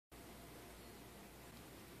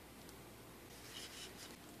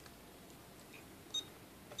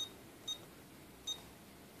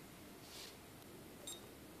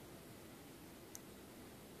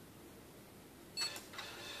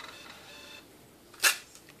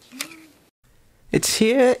It's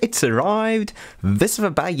here, it's arrived. This is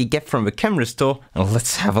the bag you get from the camera store, and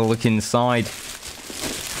let's have a look inside.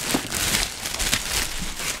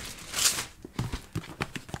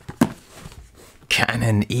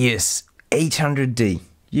 Canon EOS 800D.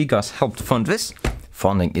 You guys helped fund this.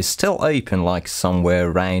 Funding is still open, like somewhere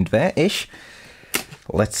around there-ish.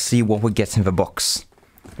 Let's see what we get in the box.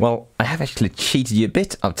 Well, I have actually cheated you a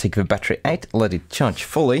bit. I'll take the battery out, let it charge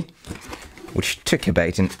fully, which took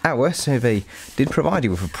about an hour, so they did provide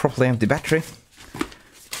you with a properly empty battery.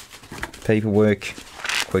 Paperwork,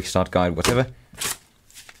 quick start guide, whatever.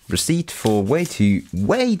 Receipt for way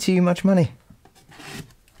too much money.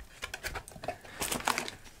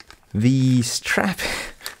 The strap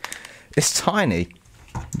is tiny.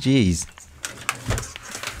 Jeez.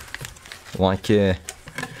 Like,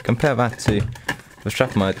 compare that to the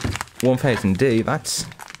strap mode 1000D,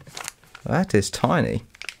 that is tiny.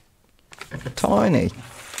 Tiny.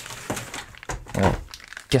 Well,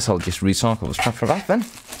 guess I'll just recycle the strap for that then.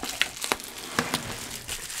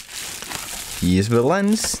 Here's the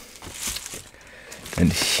lens.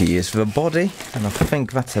 And here's the body. And I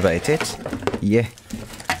think that's about it. Yeah.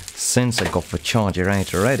 Since I got the charger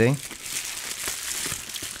out already.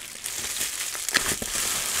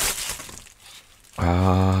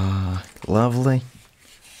 Ah, lovely.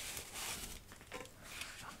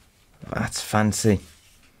 That's fancy.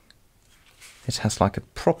 It has like a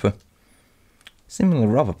proper,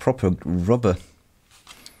 proper rubber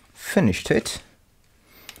finish to it.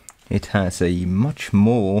 It has a much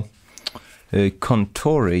more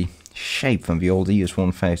contoury shape than the old EOS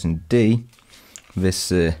 1000D.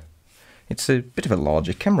 This, it's a bit of a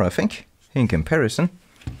larger camera, I think, in comparison.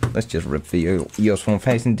 Let's just rip the EOS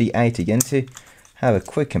 1000D out again to have a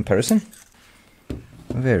quick comparison.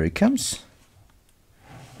 There it comes.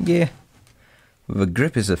 Yeah, the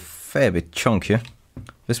grip is a fair bit chunkier.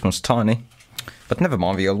 This one's tiny, but never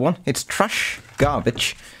mind the old one. It's trash,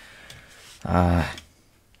 garbage.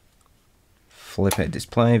 Flip out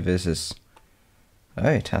display. This is, oh,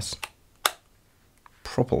 it has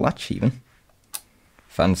proper latch even.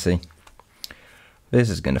 Fancy. This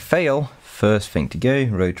is gonna fail. First thing to go,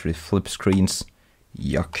 rotary flip screens.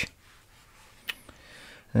 Yuck.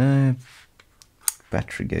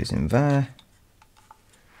 Battery goes in there.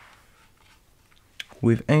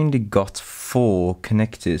 We've only got 4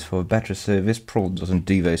 connectors for battery, so this probably doesn't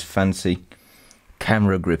do those fancy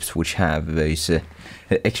camera grips which have those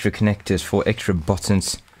extra connectors for extra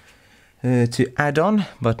buttons to add on,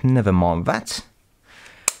 but never mind that.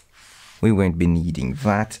 We won't be needing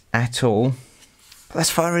that at all. Let's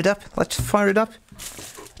fire it up. Let's fire it up.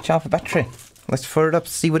 Charge the battery. Let's fire it up,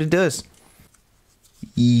 see what it does.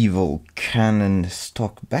 Evil Canon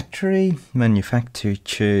stock battery, manufactured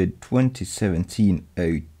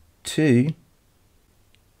 2017-02.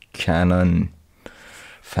 Canon,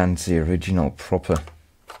 fancy original proper.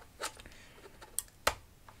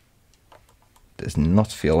 Does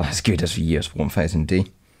not feel as good as the EOS 1000D.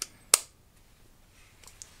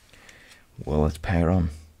 Well, let's power on.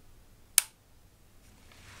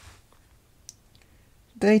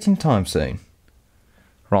 Date and time zone.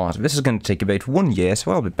 Right, this is going to take about 1 year,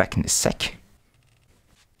 so I'll be back in a sec.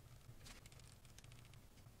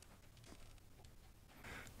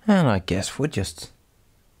 And I guess we're just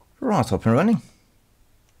right up and running.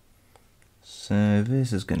 So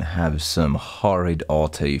this is going to have some horrid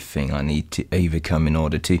auto thing I need to overcome in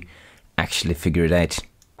order to actually figure it out.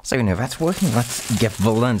 So now that's working, let's get the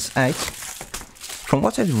lens out. From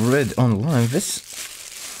what I've read online,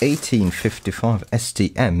 this 1855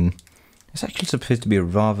 STM is actually supposed to be a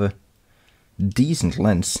rather decent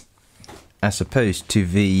lens, as opposed to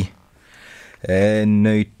the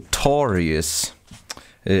notorious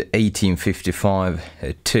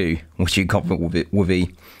 1855-2, which you got with the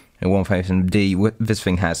 1000D. This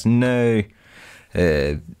thing has no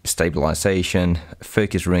stabilization,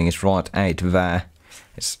 focus ring is right out there.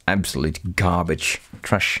 It's absolute garbage,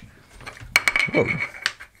 trash. Whoa,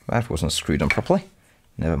 that wasn't screwed on properly.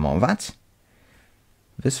 Never mind that.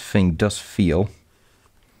 This thing does feel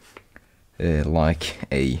like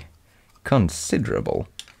a considerable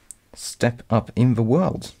step up in the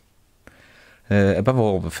world. Above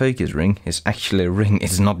all, the focus ring is actually a ring.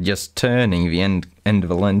 It's not just turning the end of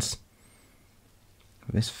the lens.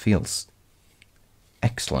 This feels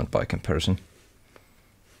excellent by comparison.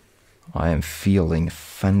 I am feeling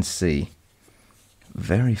fancy.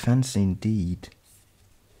 Very fancy indeed.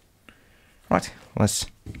 Right, let's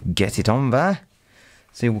get it on there.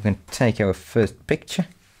 See if we can take our first picture.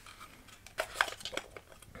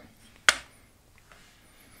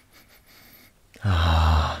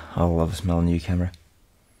 Ah, I love the smell of new camera.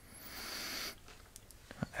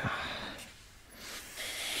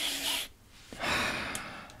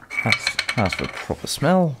 Has the proper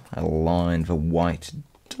smell. Align the white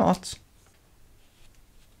dot.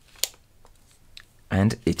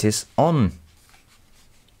 And it is on.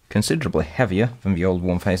 Considerably heavier than the old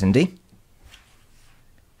 1000D.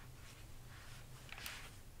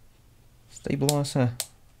 Stabilizer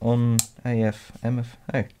on AF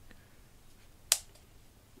MFO.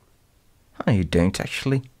 You don't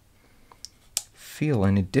actually feel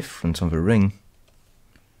any difference on the ring,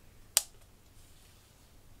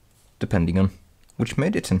 depending on which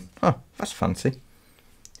mode it's in. Oh, that's fancy.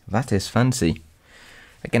 That is fancy.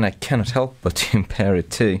 Again, I cannot help but compare it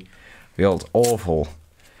to the old awful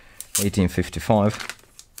 1855,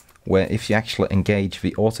 where if you actually engage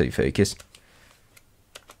the autofocus,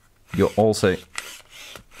 you're also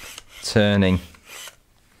turning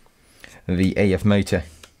the AF motor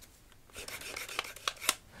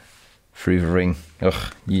through the ring.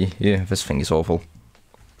 Ugh, yeah, this thing is awful.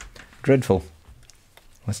 Dreadful.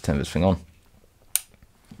 Let's turn this thing on.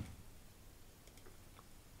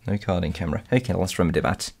 No card in camera. Okay, let's remedy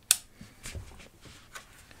that.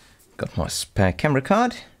 Got my spare camera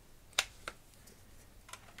card.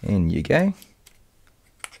 In you go.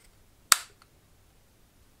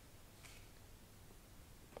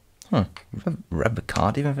 Huh, rubber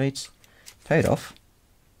card even though it's paid off.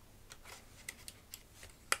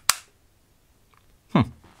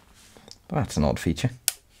 That's an odd feature.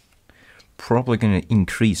 Probably going to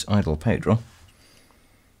increase idle power draw.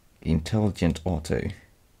 Intelligent auto.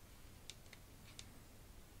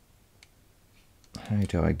 How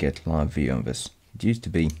do I get live view on this? It used to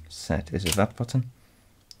be set. Is it that button?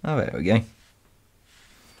 Oh, there we go.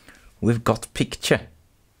 We've got picture.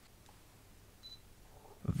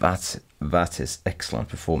 That is excellent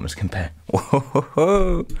performance compare.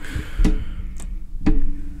 Whoa.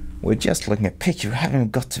 We're just looking at picture, we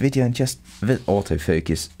haven't got the video, and just the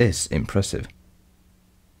autofocus is impressive.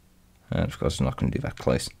 And of course I'm not going to do that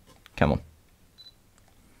close. Come on.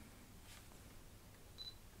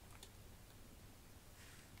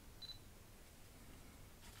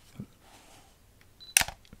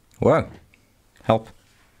 Whoa. Help.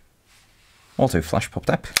 Auto flash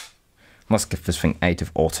popped up. Let's get this thing out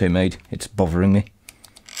of auto mode. It's bothering me.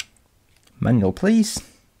 Manual, please.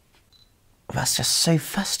 That's just so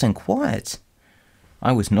fast and quiet.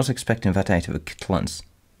 I was not expecting that out of a kit lens.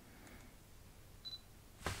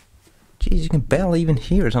 Jeez, you can barely even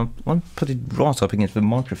hear it. I'll put it right up against the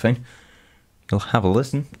microphone. You'll have a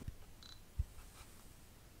listen.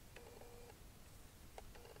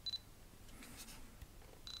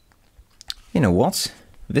 You know what?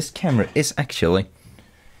 This camera is actually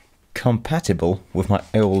compatible with my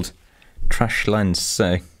old trash lens,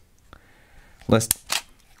 so let's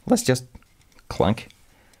just clank.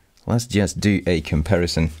 Let's just do a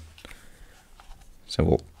comparison. So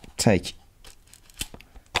we'll take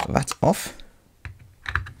that off.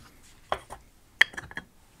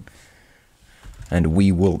 And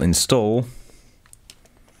we will install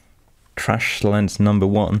trash lens number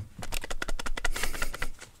 1.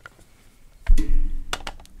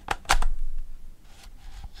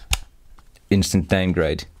 Instant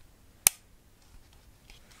downgrade.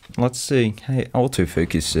 Let's see how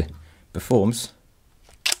autofocus performs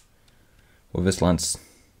with this lens.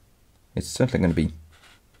 It's certainly going to be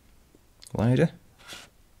louder.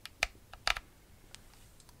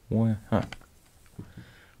 Why? Huh.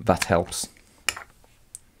 That helps.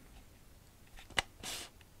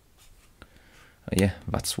 Oh yeah,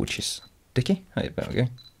 that switch is sticky. Hey, there we go.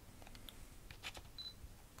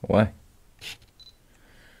 Why?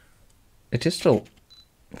 It is still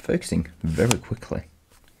focusing very quickly.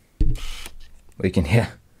 We can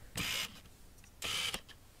hear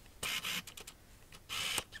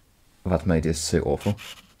that mode is so awful.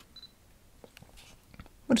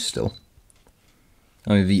 But still,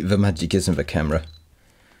 I mean, the magic is in the camera.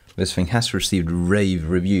 This thing has received rave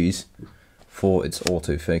reviews for its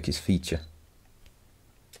autofocus feature.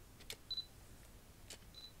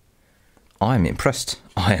 I'm impressed.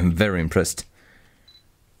 I am very impressed.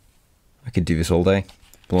 I could do this all day,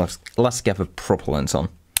 but let's get the proper lens on.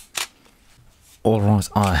 Alright,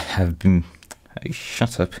 I have been... Hey,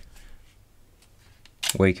 shut up.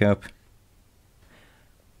 Wake up.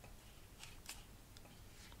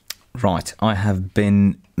 Right, I have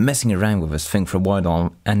been messing around with this thing for a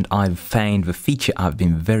while, and I've found the feature I've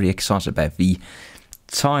been very excited about, the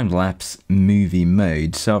time-lapse movie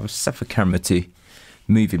mode. So I've set the camera to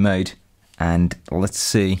movie mode, and let's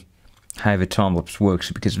see how the time-lapse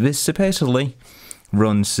works, because this supposedly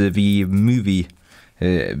runs the movie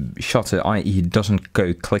shutter, i.e. it doesn't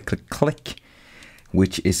go click, click, click,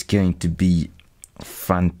 which is going to be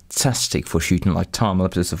fantastic for shooting like time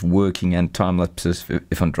lapses of working and time lapses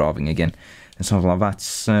if I'm driving again and something like that.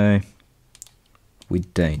 So we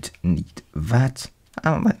don't need that.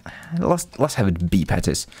 Let's have it beep at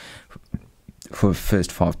us for the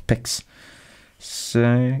first 5 picks.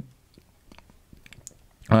 So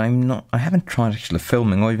I haven't tried actually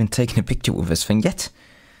filming or even taking a picture with this thing yet.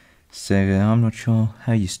 So I'm not sure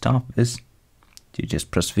how you start this. Do you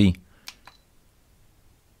just press V?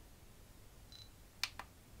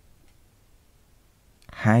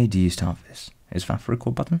 How do you start this? Is that the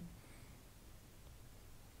record button?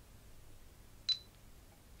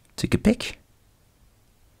 Took a pic.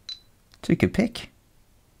 Took a pic.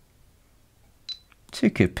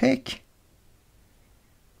 Took a pic.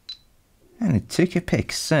 And it took a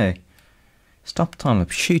pic. So, stop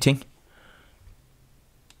time-lapse shooting.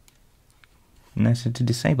 Now set to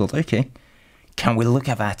disabled. Okay. Can we look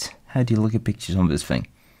at that? How do you look at pictures on this thing?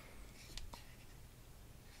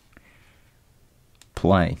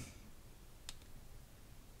 Play.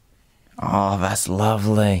 Oh, that's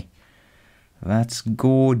lovely. That's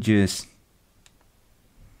gorgeous.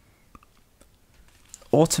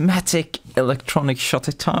 Automatic electronic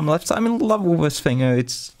shutter time lapse. I'm in love with this thing. Oh,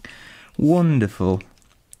 it's wonderful.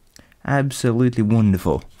 Absolutely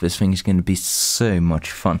wonderful. This thing is going to be so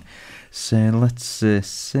much fun. So let's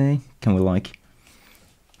see. Can we like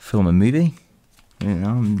film a movie?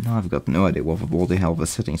 I've got no idea what the hell the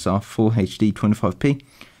settings are. Full HD 25p.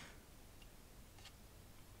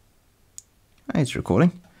 It's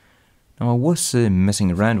recording. Now I was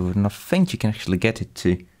messing around with it, and I think you can actually get it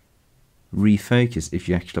to refocus if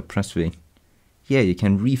you actually press the... Yeah, you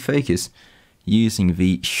can refocus using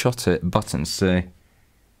the shutter button. So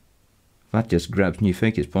that just grabs new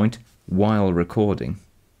focus point while recording.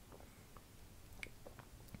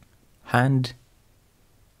 Hand,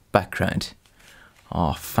 background.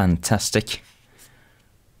 Oh, fantastic.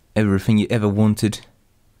 Everything you ever wanted.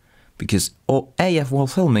 Because AF while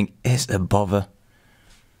filming is a bother.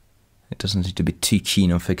 It doesn't need to be too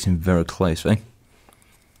keen on fixing very close, eh?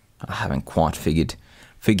 I haven't quite figured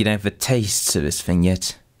out the tastes of this thing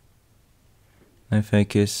yet. No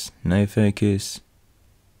focus, no focus.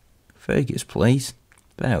 Focus, please.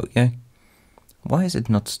 There we go. Why is it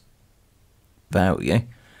not... There we go.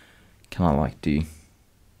 Can I like do...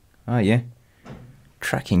 Oh yeah.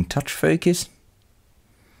 Tracking touch focus.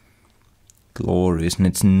 Glorious, and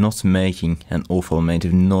it's not making an awful amount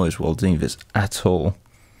of noise while doing this at all.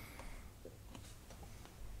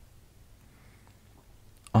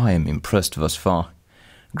 I am impressed thus far.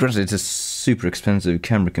 Granted, it's a super expensive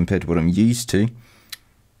camera compared to what I'm used to.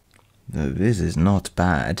 Though this is not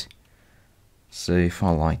bad. So if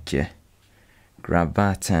I like grab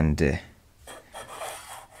that and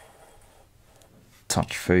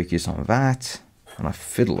touch focus on that, and I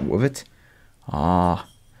fiddle with it.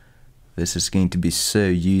 This is going to be so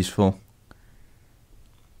useful.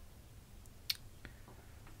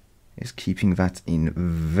 Is keeping that in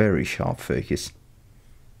very sharp focus.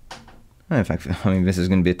 In fact, I mean, this is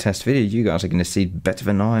going to be a test video. You guys are going to see it better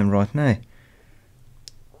than I am right now.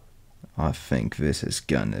 I think this is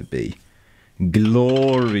going to be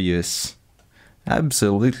glorious.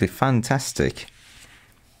 Absolutely fantastic.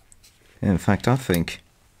 In fact, I think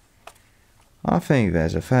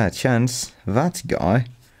there's a fair chance that guy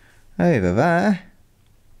over there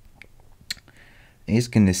is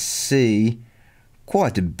going to see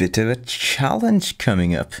quite a bit of a challenge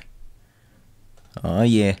coming up. Oh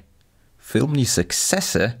yeah, film your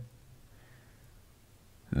successor.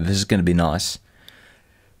 This is going to be nice.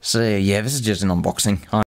 So yeah, this is just an unboxing.